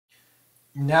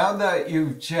Now that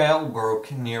you've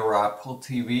jailbroken your Apple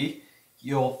TV,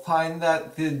 you'll find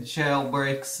that the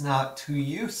jailbreak's not too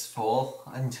useful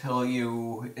until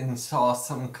you install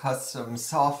some custom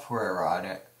software on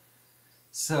it.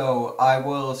 So I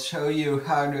will show you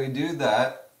how to do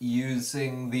that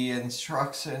using the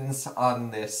instructions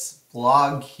on this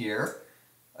blog here.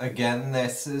 Again,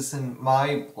 this isn't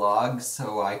my blog,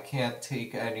 so I can't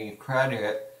take any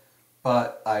credit,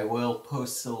 but I will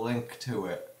post a link to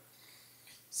it.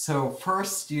 So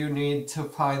first you need to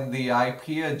find the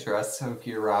IP address of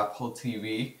your Apple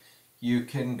TV. You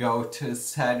can go to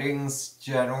Settings,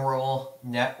 General,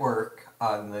 Network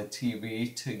on the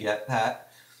TV to get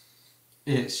that.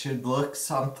 It should look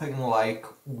something like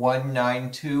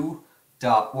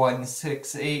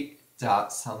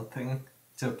 192.168. something,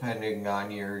 depending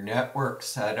on your network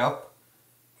setup.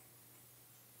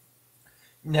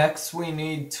 Next we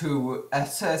need to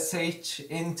SSH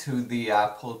into the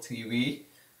Apple TV.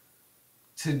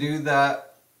 To do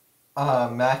that,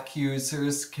 Mac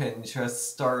users can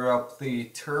just start up the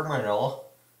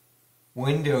terminal.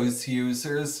 Windows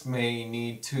users may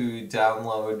need to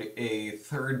download a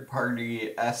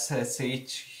third-party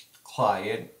SSH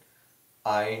client.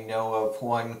 I know of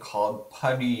one called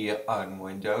Putty on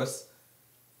Windows.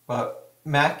 But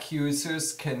Mac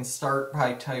users can start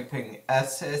by typing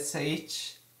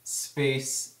SSH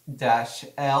space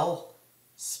 -L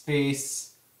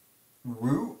space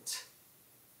root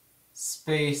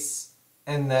space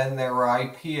and then their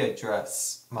IP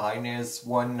address. Mine is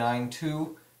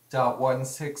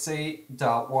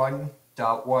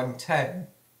 192.168.1.110.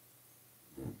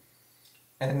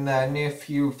 And then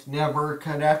if you've never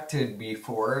connected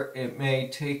before, it may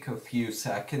take a few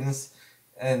seconds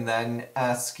and then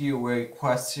ask you a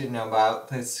question about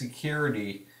the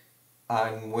security,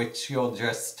 on which you'll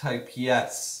just type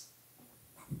yes.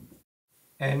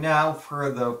 And now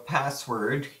for the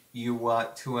password, you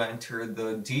want to enter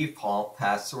the default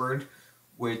password,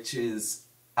 which is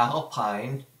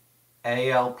Alpine,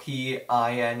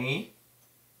 A-L-P-I-N-E.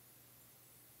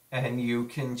 And you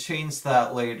can change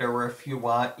that later if you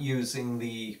want using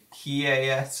the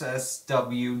PASSWD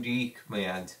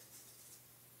command.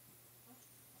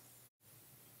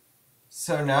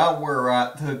 So now we're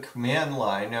at the command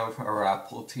line of our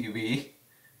Apple TV.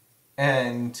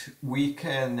 And we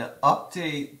can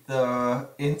update the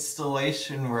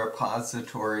installation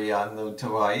repository on the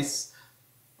device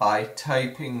by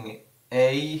typing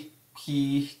apt-get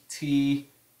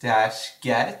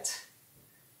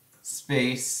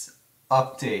space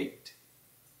update.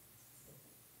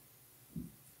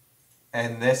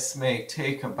 And this may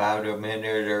take about a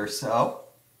minute or so.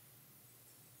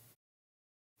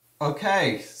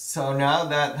 Okay, so now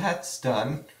that that's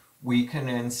done, we can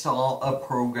install a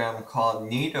program called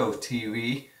Neato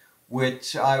TV,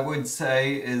 which I would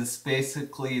say is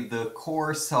basically the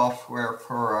core software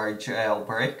for our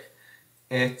jailbreak.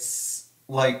 It's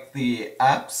like the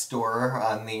App Store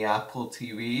on the Apple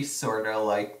TV, sort of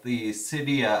like the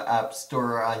Cydia App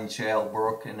Store on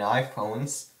jailbroken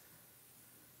iPhones.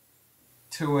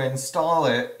 To install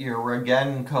it, you're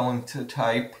again going to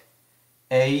type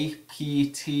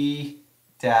apt-get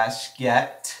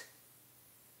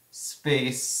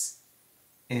space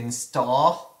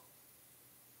install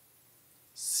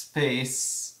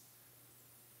space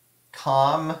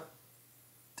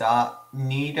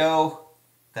com.neato,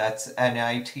 that's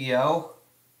N-I-T-O,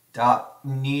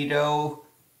 .neato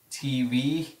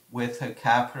TV with a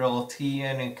capital T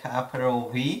and a capital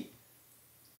V.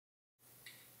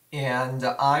 And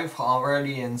I've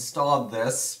already installed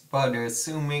this, but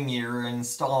assuming you're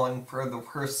installing for the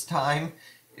first time,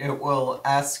 it will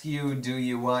ask you, do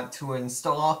you want to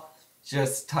install?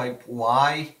 Just type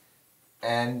Y,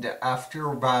 and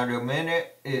after about a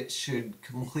minute, it should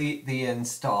complete the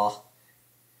install.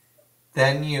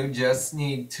 Then you just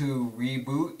need to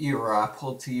reboot your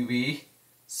Apple TV,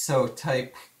 so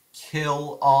type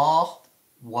kill all,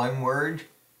 one word,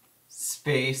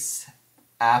 space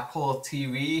Apple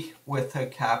TV with a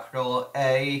capital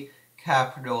A,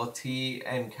 capital T,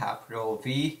 and capital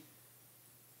V.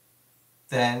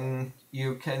 Then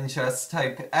you can just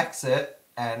type exit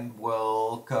and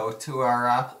we'll go to our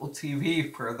Apple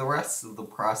TV for the rest of the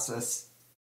process.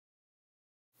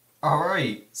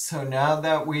 Alright, so now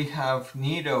that we have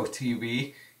Neato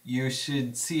TV, you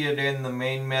should see it in the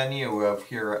main menu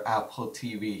of your Apple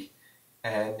TV.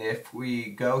 And if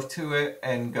we go to it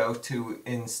and go to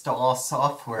install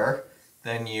software,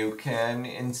 then you can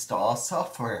install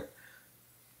software.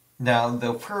 Now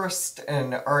the first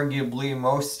and arguably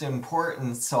most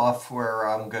important software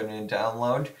I'm going to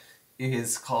download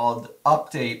is called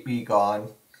Update Be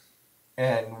Gone.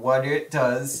 And what it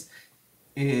does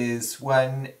is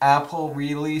when Apple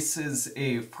releases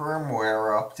a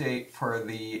firmware update for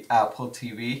the Apple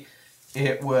TV,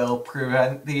 it will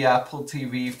prevent the Apple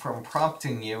TV from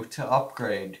prompting you to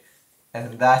upgrade.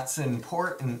 And that's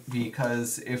important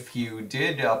because if you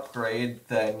did upgrade,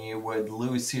 then you would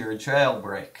lose your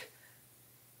jailbreak.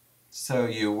 So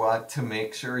you want to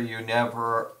make sure you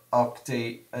never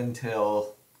update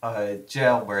until a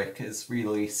jailbreak is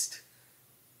released.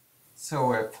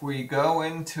 So if we go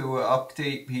into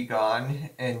Update Begun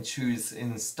and choose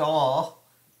Install,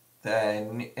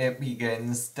 then it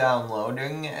begins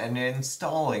downloading and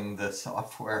installing the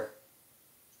software.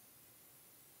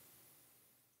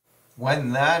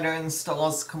 When that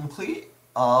install's complete,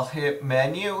 I'll hit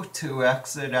Menu to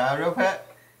exit out of it,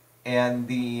 and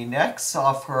the next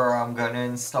software I'm going to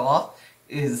install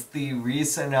is the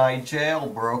reason I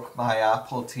jailbroke my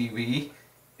Apple TV.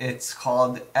 It's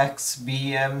called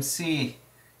XBMC.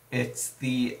 It's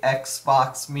the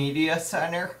Xbox Media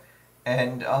Center,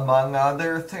 and among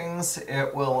other things,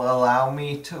 it will allow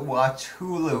me to watch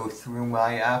Hulu through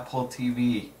my Apple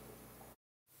TV.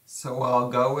 So I'll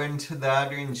go into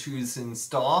that and choose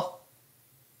Install,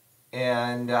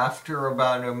 and after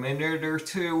about a minute or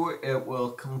two it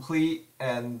will complete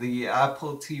and the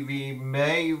Apple TV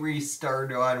may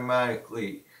restart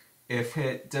automatically. If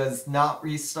it does not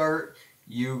restart,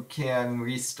 you can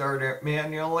restart it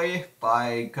manually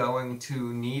by going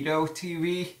to Nido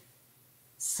TV,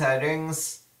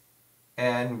 Settings,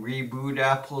 and Reboot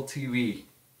Apple TV.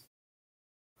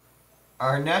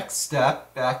 Our next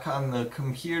step back on the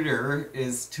computer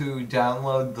is to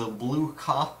download the Blue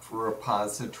Cop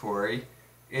repository.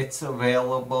 It's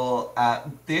available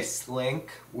at this link,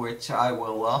 which I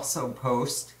will also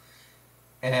post.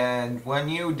 And when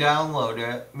you download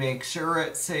it, make sure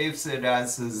it saves it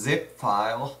as a zip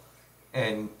file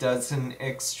and doesn't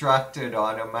extract it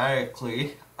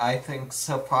automatically. I think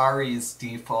Safari's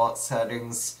default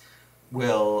settings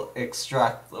will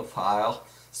extract the file,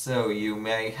 so you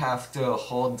may have to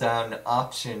hold down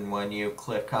Option when you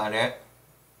click on it.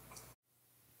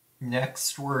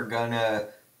 Next, we're gonna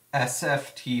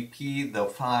SFTP the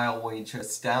file we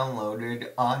just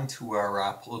downloaded onto our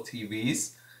Apple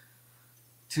TVs.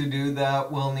 To do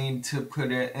that, we'll need to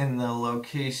put it in the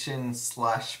location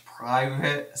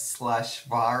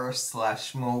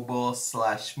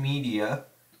 /private/var/mobile/media.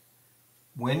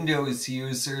 Windows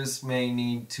users may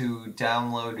need to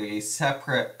download a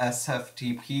separate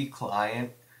SFTP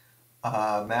client.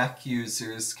 Mac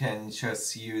users can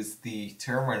just use the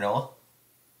terminal.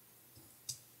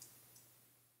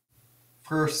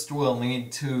 First, we'll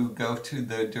need to go to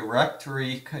the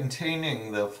directory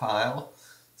containing the file.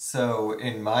 So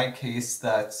in my case,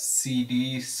 that's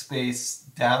cd space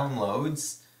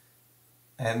downloads,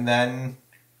 and then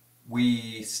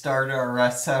we start our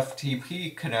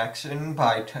SFTP connection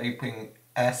by typing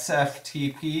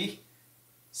SFTP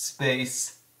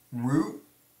space root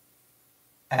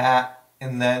at,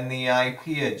 and then the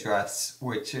IP address,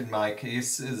 which in my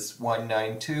case is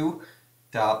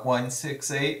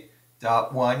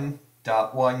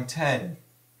 192.168.1.110.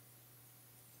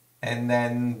 And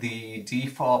then the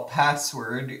default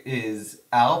password is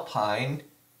Alpine,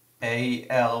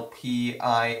 ALPINE.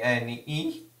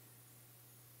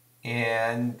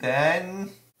 And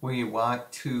then we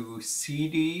want to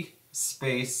cd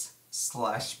space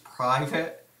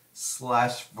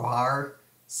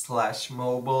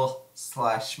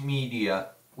 /private/var/mobile/media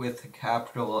with a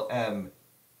capital M.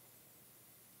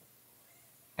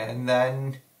 And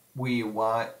then we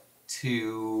want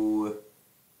to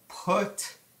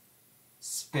put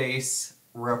space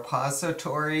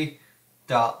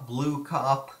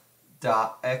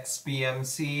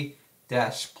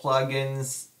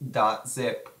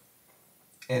repository.bluecop.xbmc-plugins.zip,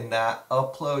 and that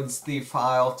uploads the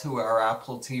file to our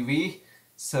Apple TV.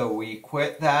 So we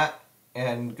quit that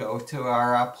and go to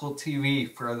our Apple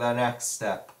TV for the next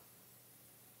step.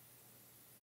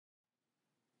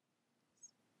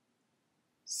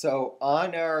 So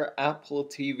on our Apple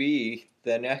TV,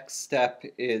 the next step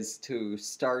is to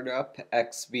start up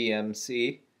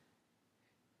XBMC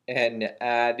and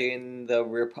add in the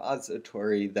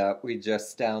repository that we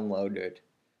just downloaded.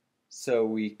 So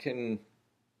we can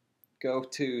go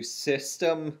to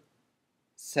System,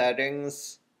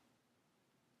 Settings,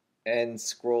 and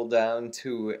scroll down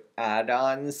to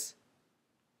Add-ons,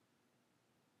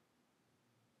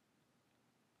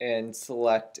 and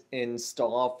select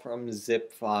Install from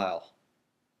Zip File,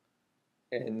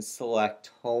 and select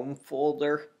Home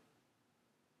Folder,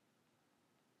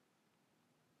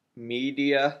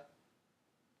 Media,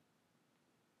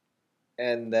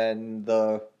 and then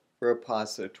the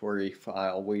repository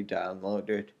file we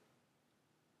downloaded.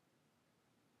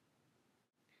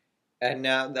 And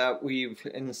now that we've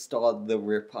installed the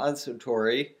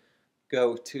repository,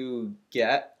 go to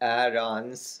Get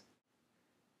Add-ons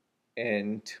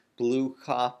and Blue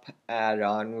Cop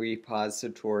Add-on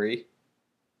Repository.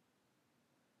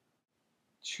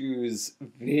 Choose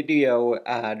Video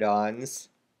Add-ons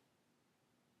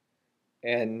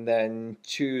and then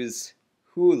choose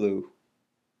Hulu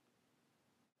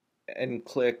and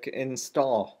click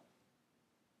Install.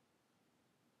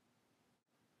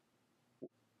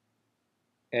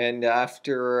 And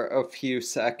after a few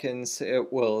seconds,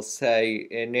 it will say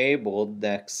enabled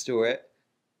next to it.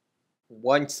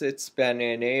 Once it's been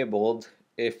enabled,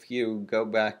 if you go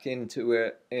back into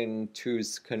it and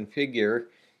choose configure,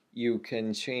 you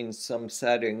can change some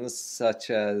settings, such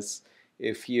as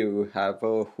if you have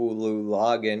a Hulu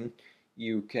login,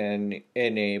 you can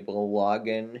enable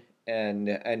login and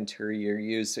enter your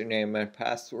username and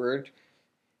password,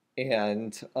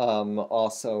 and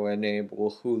also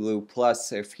enable Hulu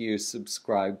Plus if you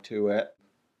subscribe to it.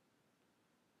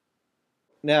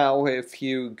 Now if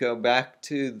you go back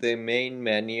to the main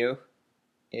menu,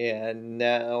 and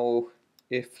now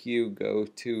if you go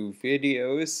to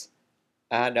Videos,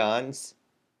 Add-ons,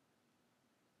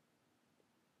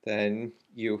 then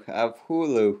you have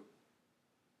Hulu.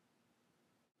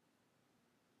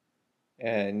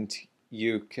 And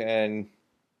you can,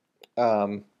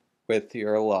 with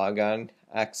your logon,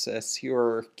 access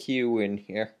your queue in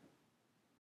here.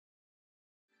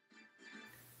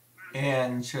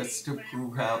 And just to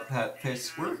prove out that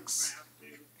this works,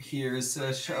 here's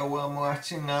a show I'm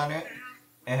watching on it,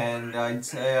 and I'd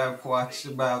say I've watched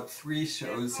about 3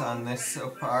 shows on this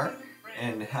so far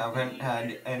and haven't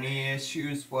had any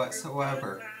issues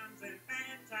whatsoever.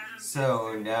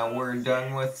 So now we're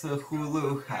done with the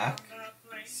Hulu hack.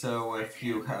 So if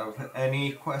you have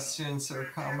any questions or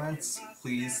comments,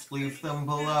 please leave them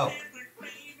below.